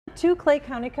Two Clay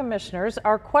County commissioners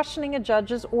are questioning a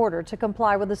judge's order to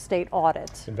comply with a state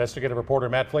audit. Investigative reporter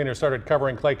Matt Fleener started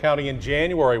covering Clay County in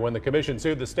January when the commission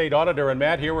sued the state auditor. And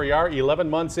Matt, here we are 11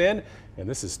 months in, and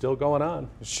this is still going on.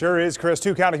 It sure is, Chris.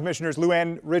 Two county commissioners,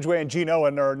 Luann, Ridgeway, and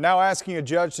Owen, are now asking a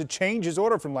judge to change his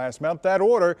order from last month. That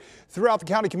order threw out the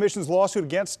county commission's lawsuit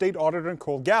against state auditor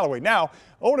Nicole Galloway. Now,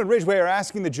 Owen and Ridgeway are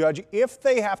asking the judge if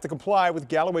they have to comply with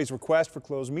Galloway's request for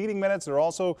closed meeting minutes. They're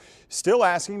also still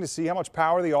asking to see how much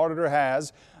power the auditor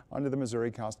has under the Missouri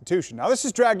Constitution. Now, this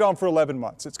has dragged on for 11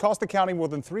 months. It's cost the county more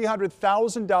than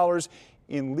 $300,000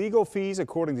 in legal fees,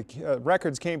 according to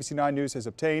records KMBC 9 News has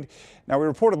obtained. Now, we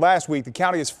reported last week the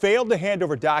county has failed to hand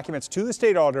over documents to the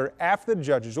state auditor after the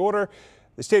judge's order.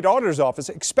 The state auditor's office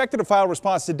expected to file a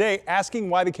response today asking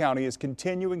why the county is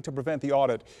continuing to prevent the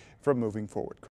audit from moving forward.